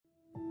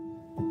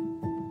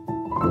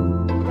Oh,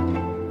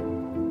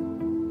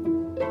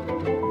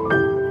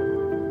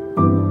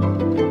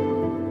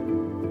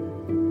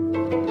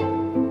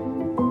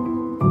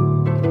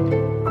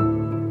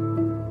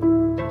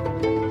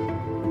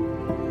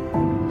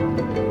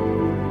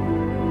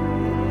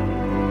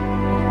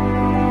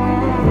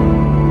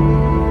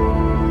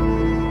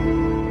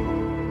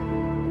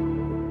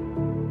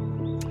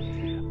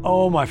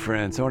 my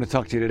friends, I want to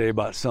talk to you today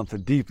about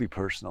something deeply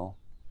personal.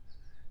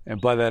 And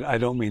by that, I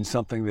don't mean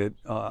something that,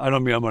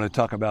 I'm going to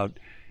talk about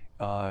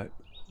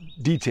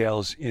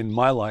details in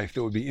my life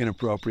that would be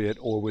inappropriate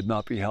or would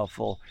not be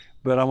helpful.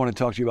 But I want to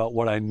talk to you about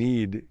what I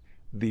need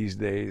these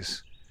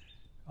days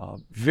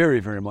very,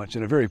 very much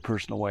in a very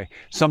personal way.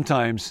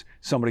 Sometimes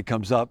somebody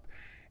comes up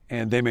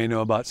and they may know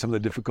about some of the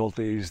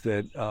difficulties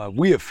that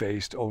we have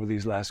faced over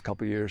these last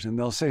couple of years. And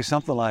they'll say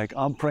something like,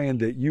 I'm praying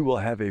that you will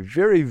have a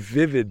very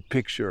vivid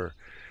picture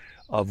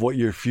of what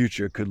your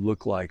future could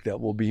look like that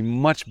will be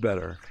much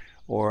better.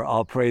 Or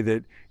I'll pray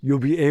that you'll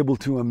be able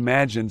to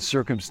imagine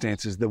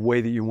circumstances the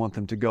way that you want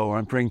them to go. Or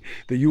I'm praying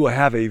that you will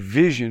have a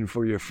vision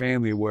for your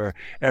family where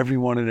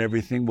everyone and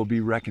everything will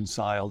be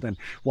reconciled. And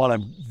while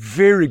I'm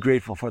very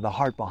grateful for the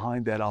heart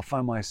behind that, I'll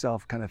find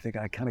myself kind of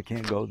thinking, I kind of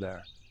can't go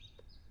there.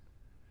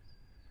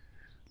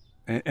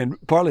 And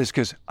partly it's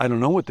because I don't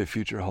know what the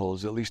future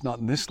holds, at least not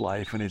in this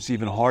life. And it's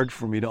even hard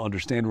for me to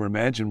understand or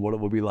imagine what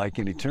it will be like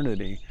in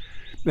eternity.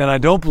 And I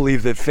don't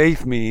believe that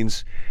faith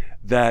means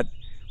that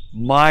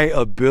my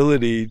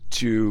ability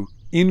to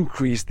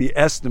increase the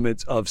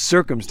estimates of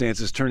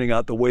circumstances turning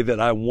out the way that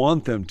I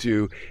want them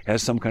to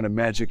has some kind of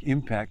magic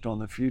impact on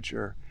the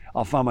future.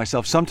 I'll find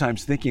myself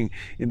sometimes thinking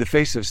in the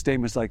face of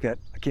statements like that,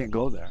 I can't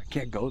go there, I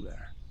can't go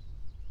there.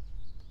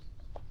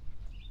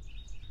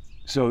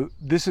 So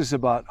this is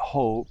about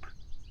hope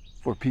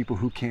for people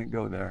who can't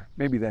go there.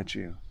 Maybe that's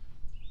you.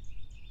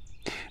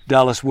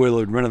 Dallas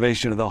Willard,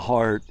 Renovation of the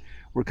Heart.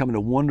 We're coming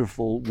to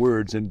wonderful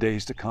words in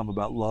days to come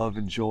about love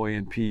and joy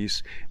and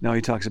peace. Now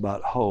he talks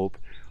about hope.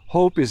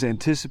 Hope is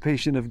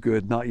anticipation of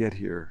good, not yet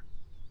here.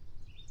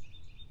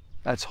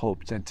 That's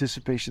hope. It's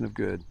anticipation of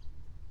good.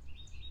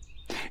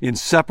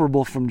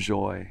 Inseparable from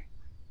joy.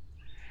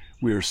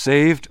 We are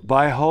saved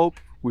by hope.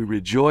 We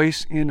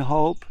rejoice in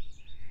hope.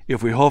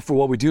 If we hope for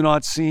what we do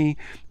not see,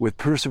 with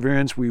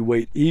perseverance we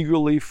wait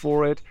eagerly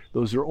for it.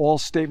 Those are all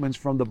statements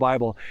from the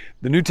Bible.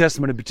 The New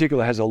Testament in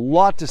particular has a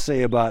lot to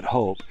say about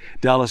hope.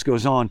 Dallas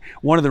goes on,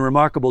 one of the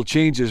remarkable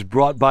changes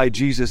brought by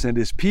Jesus and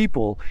his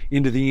people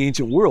into the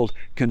ancient world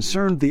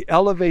concerned the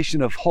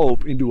elevation of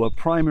hope into a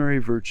primary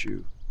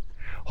virtue.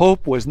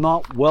 Hope was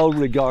not well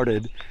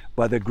regarded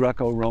by the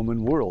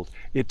Greco-Roman world.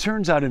 It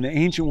turns out in the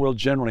ancient world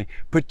generally,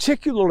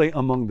 particularly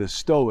among the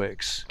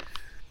Stoics,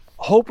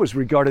 hope was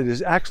regarded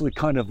as actually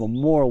kind of a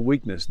moral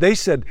weakness. They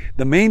said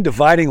the main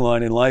dividing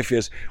line in life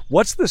is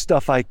what's the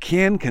stuff I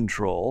can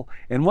control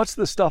and what's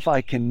the stuff I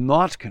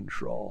cannot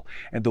control.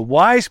 And the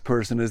wise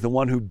person is the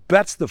one who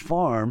bets the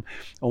farm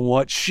on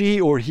what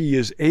she or he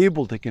is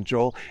able to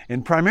control.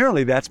 And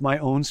primarily that's my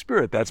own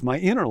spirit. That's my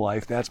inner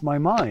life. That's my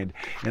mind.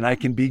 And I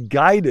can be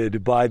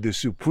guided by the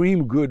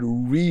supreme good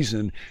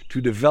reason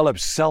to develop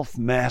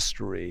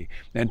self-mastery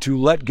and to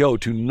let go,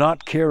 to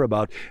not care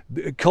about,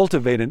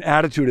 cultivate an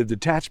attitude of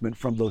detachment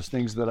from those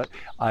things that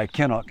I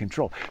cannot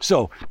control.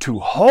 So to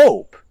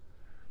hope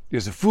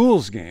is a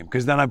fool's game,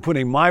 because then I'm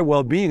putting my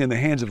well-being in the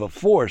hands of a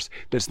force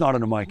that's not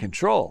under my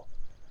control.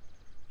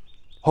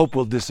 Hope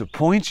will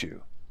disappoint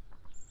you.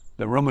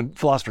 The Roman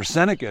philosopher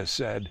Seneca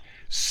said,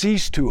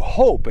 cease to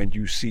hope and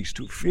you cease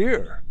to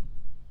fear.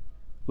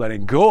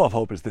 Letting go of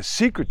hope is the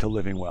secret to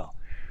living well.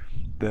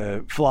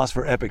 The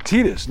philosopher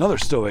Epictetus, another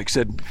Stoic,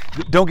 said,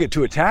 don't get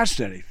too attached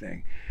to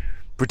anything.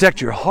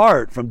 Protect your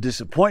heart from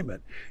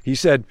disappointment. He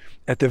said,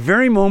 at the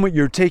very moment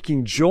you're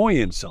taking joy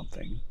in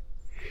something,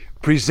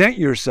 present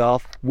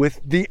yourself with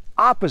the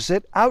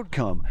opposite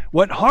outcome.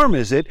 What harm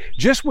is it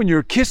just when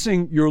you're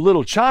kissing your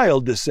little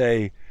child to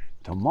say,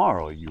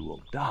 tomorrow you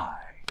will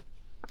die?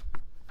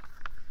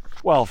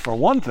 Well, for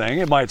one thing,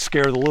 it might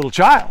scare the little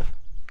child.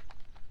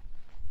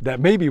 That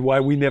may be why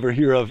we never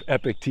hear of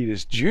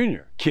Epictetus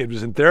Jr. Kid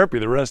was in therapy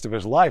the rest of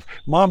his life.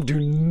 Mom, do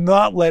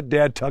not let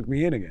Dad tuck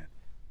me in again.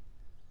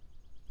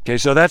 Okay,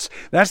 so that's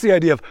the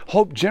idea of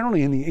hope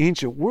generally in the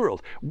ancient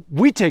world.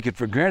 We take it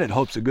for granted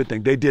hope's a good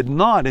thing. They did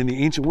not in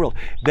the ancient world.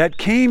 That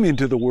came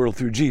into the world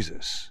through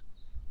Jesus.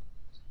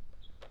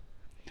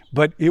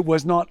 But it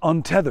was not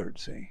untethered,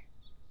 see.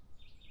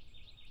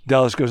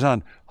 Dallas goes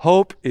on,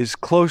 hope is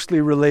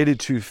closely related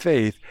to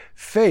faith.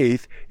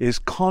 Faith is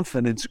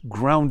confidence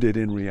grounded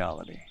in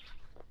reality.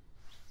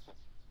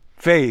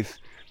 Faith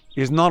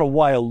is not a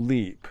wild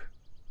leap.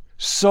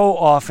 So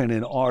often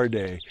in our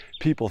day,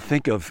 people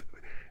think of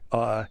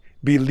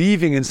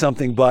believing in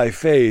something by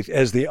faith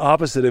as the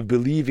opposite of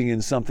believing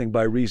in something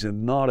by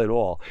reason. Not at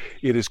all.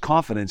 It is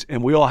confidence,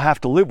 and we all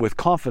have to live with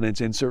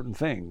confidence in certain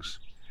things.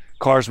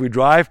 Cars we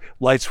drive,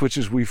 light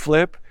switches we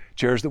flip,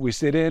 chairs that we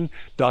sit in,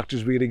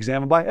 doctors we get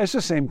examined by. It's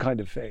the same kind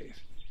of faith.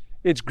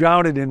 It's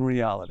grounded in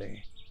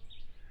reality.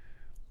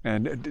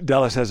 And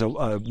Dallas has a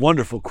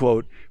wonderful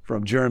quote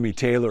from Jeremy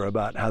Taylor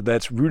about how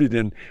that's rooted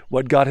in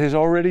what God has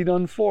already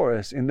done for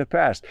us in the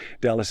past.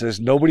 Dallas says,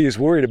 nobody is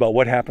worried about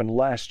what happened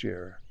last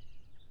year.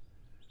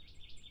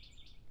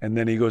 And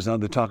then he goes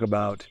on to talk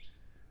about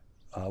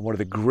one of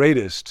the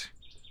greatest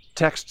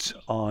texts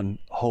on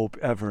hope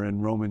ever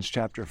in Romans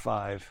chapter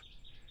 5.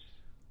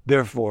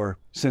 Therefore,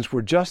 since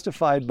we're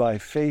justified by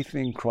faith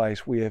in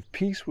Christ, we have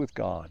peace with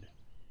God.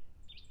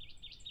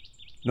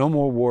 No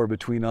more war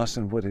between us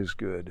and what is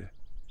good,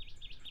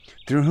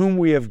 through whom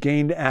we have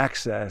gained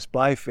access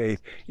by faith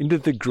into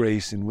the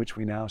grace in which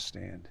we now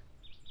stand.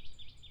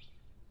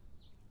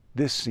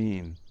 This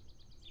scene,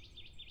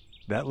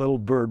 that little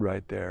bird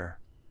right there,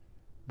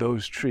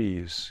 those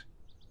trees,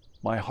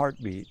 my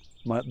heartbeat,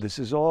 this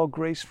is all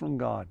grace from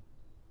God.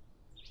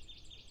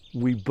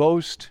 We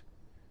boast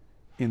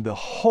in the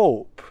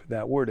hope,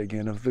 that word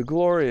again, of the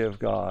glory of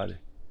God.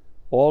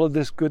 All of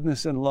this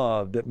goodness and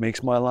love that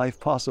makes my life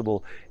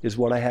possible is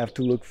what I have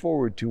to look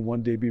forward to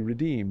one day be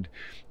redeemed.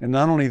 And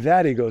not only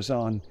that, he goes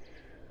on,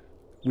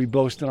 we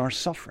boast in our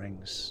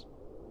sufferings,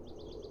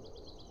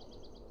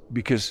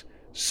 because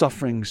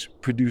sufferings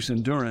produce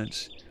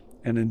endurance,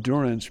 and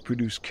endurance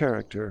produce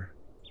character.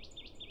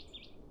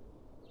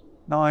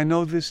 Now I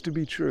know this to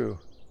be true.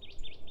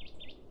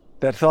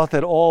 That thought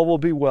that all will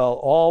be well,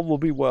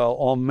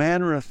 all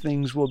manner of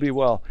things will be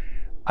well.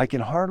 I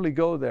can hardly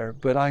go there,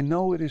 but I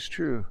know it is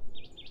true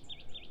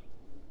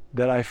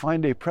that I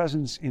find a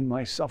presence in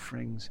my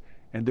sufferings,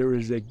 and there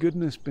is a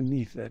goodness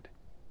beneath it.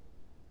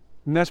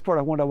 And that's part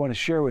of what I want to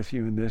share with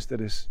you in this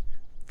that is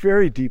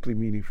very deeply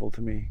meaningful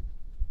to me.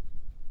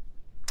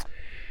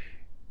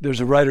 There's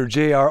a writer,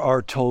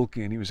 J.R.R.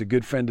 Tolkien. He was a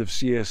good friend of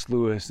C.S.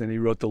 Lewis, and he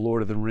wrote The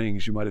Lord of the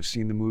Rings. You might have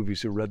seen the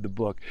movies or read the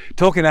book.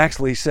 Tolkien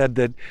actually said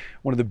that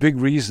one of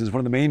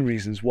the main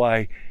reasons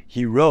why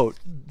he wrote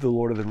The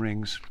Lord of the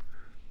Rings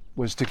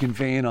was to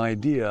convey an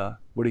idea,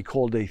 what he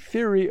called a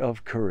theory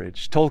of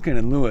courage. Tolkien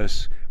and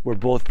Lewis were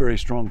both very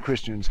strong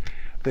Christians.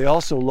 They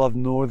also loved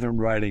northern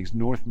writings,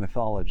 Norse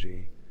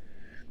mythology.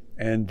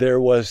 And there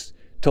was,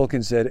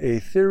 Tolkien said, a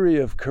theory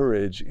of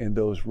courage in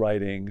those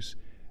writings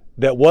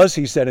that was,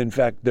 he said, in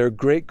fact, their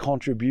great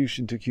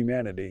contribution to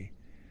humanity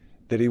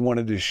that he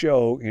wanted to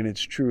show in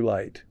its true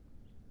light.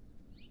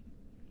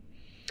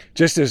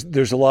 Just as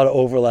there's a lot of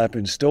overlap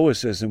in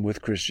Stoicism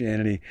with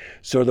Christianity,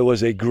 so there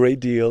was a great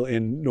deal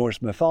in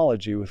Norse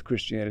mythology with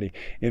Christianity.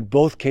 In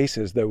both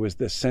cases, there was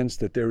the sense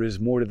that there is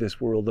more to this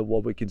world than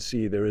what we can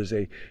see. There is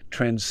a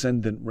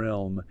transcendent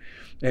realm.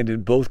 And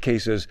in both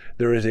cases,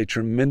 there is a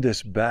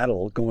tremendous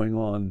battle going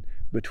on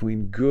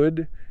between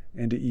good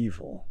and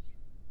evil.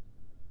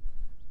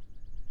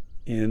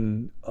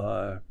 In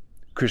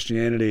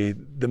Christianity,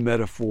 the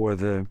metaphor,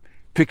 the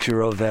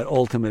picture of that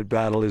ultimate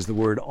battle is the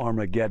word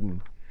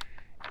Armageddon.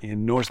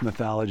 In Norse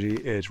mythology,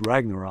 it's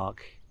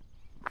Ragnarok,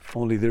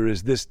 only there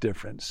is this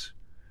difference.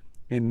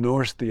 In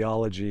Norse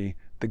theology,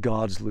 the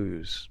gods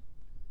lose.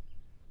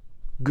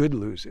 Good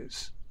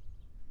loses.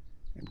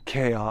 And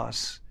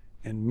chaos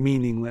and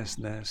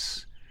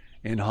meaninglessness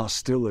and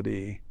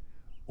hostility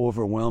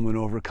overwhelm and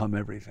overcome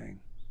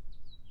everything.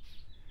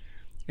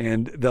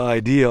 And the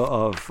idea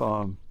of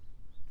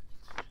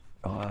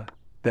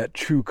that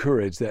true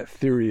courage, that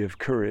theory of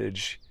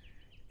courage,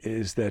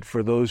 is that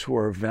for those who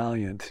are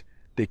valiant,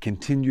 they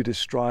continue to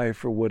strive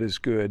for what is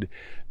good,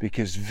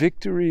 because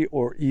victory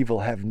or evil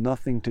have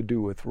nothing to do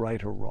with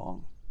right or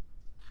wrong.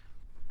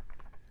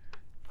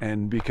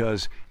 And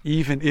because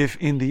even if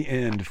in the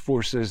end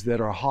forces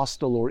that are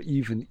hostile or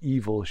even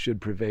evil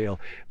should prevail,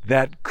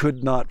 that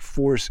could not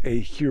force a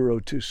hero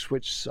to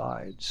switch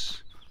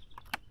sides.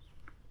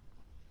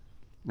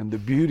 And the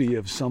beauty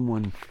of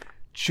someone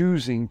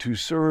choosing to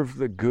serve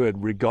the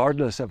good,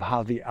 regardless of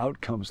how the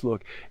outcomes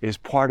look, is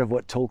part of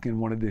what Tolkien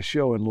wanted to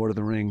show in Lord of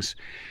the Rings.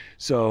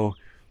 So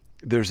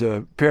there's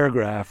a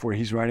paragraph where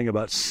he's writing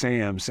about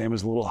Sam. Sam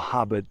is a little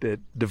hobbit that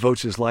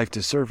devotes his life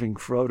to serving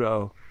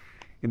Frodo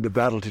in the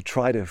battle to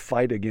try to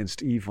fight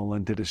against evil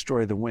and to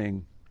destroy the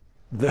ring.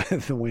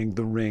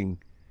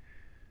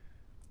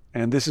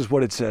 And this is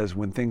what it says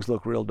when things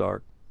look real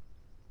dark.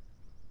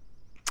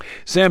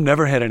 Sam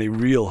never had any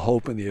real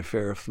hope in the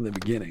affair from the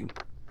beginning.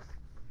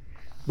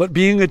 But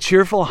being a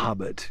cheerful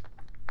hobbit,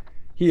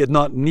 he had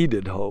not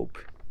needed hope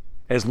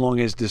as long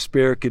as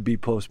despair could be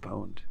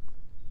postponed.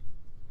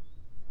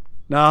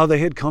 Now they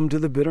had come to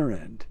the bitter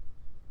end.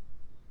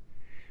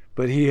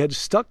 But he had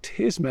stuck to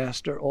his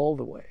master all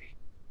the way.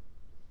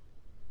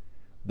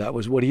 That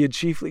was what he had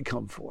chiefly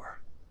come for.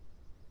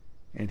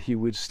 And he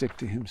would stick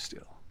to him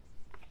still.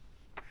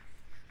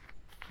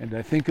 And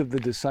I think of the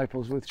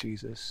disciples with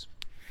Jesus.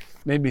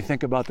 Made me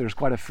think about, there's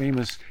quite a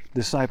famous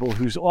disciple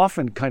who's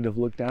often kind of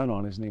looked down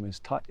on. His name is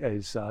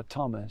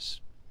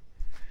Thomas.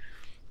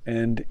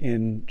 And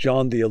in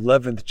John the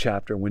 11th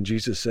chapter, when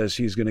Jesus says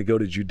he's going to go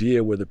to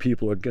Judea where the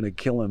people are going to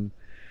kill him,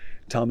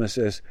 Thomas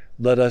says,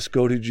 "Let us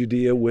go to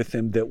Judea with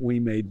him that we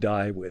may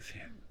die with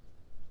him."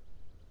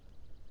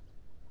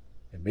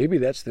 And maybe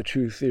that's the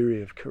true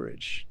theory of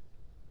courage.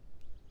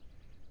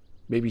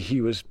 Maybe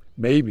he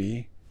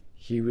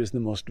He was the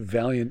most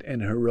valiant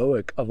and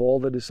heroic of all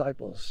the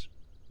disciples.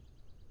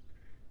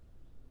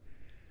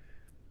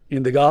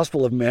 In the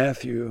Gospel of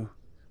Matthew,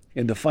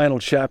 in the final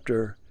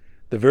chapter,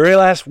 the very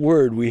last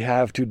word we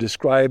have to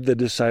describe the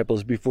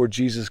disciples before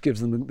Jesus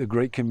gives them the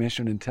Great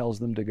Commission and tells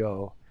them to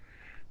go.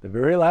 The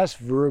very last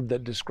verb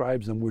that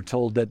describes them, we're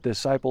told that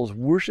disciples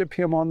worship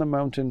him on the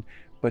mountain,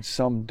 but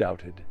some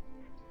doubted.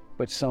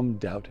 But some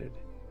doubted.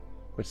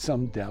 But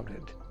some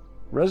doubted.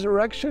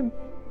 Resurrection?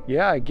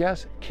 Yeah, I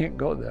guess. Can't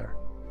go there.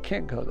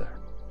 Can't go there.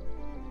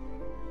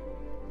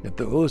 But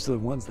those are the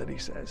ones that he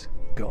says,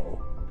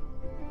 go.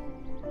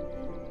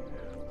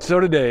 So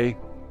today,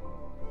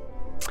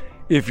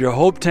 if your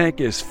hope tank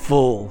is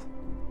full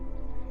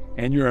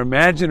and your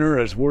imaginer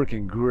is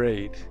working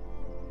great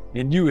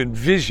and you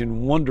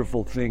envision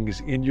wonderful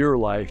things in your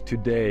life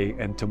today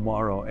and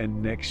tomorrow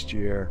and next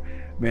year,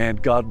 man,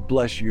 God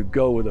bless you.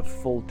 Go with a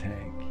full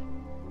tank.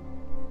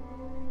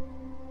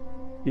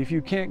 If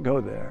you can't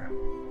go there,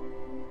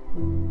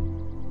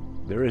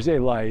 there is a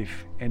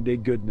life and a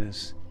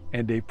goodness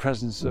and a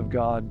presence of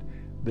God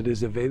that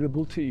is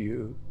available to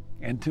you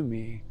and to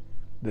me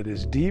that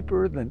is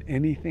deeper than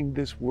anything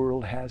this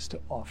world has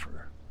to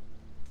offer.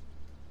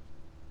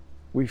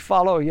 We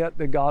follow yet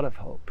the God of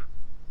hope.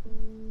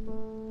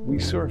 We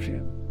serve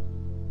him.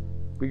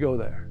 We go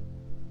there.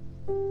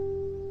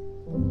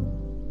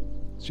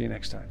 See you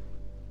next time.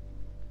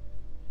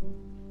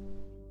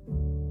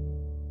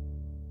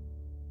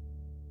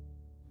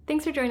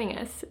 Thanks for joining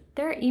us.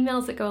 There are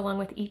emails that go along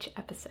with each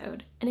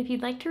episode, and if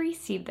you'd like to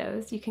receive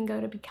those, you can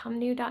go to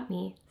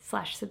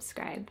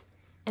becomenew.me/subscribe,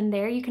 and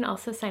there you can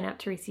also sign up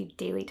to receive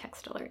daily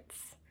text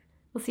alerts.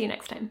 We'll see you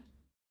next time.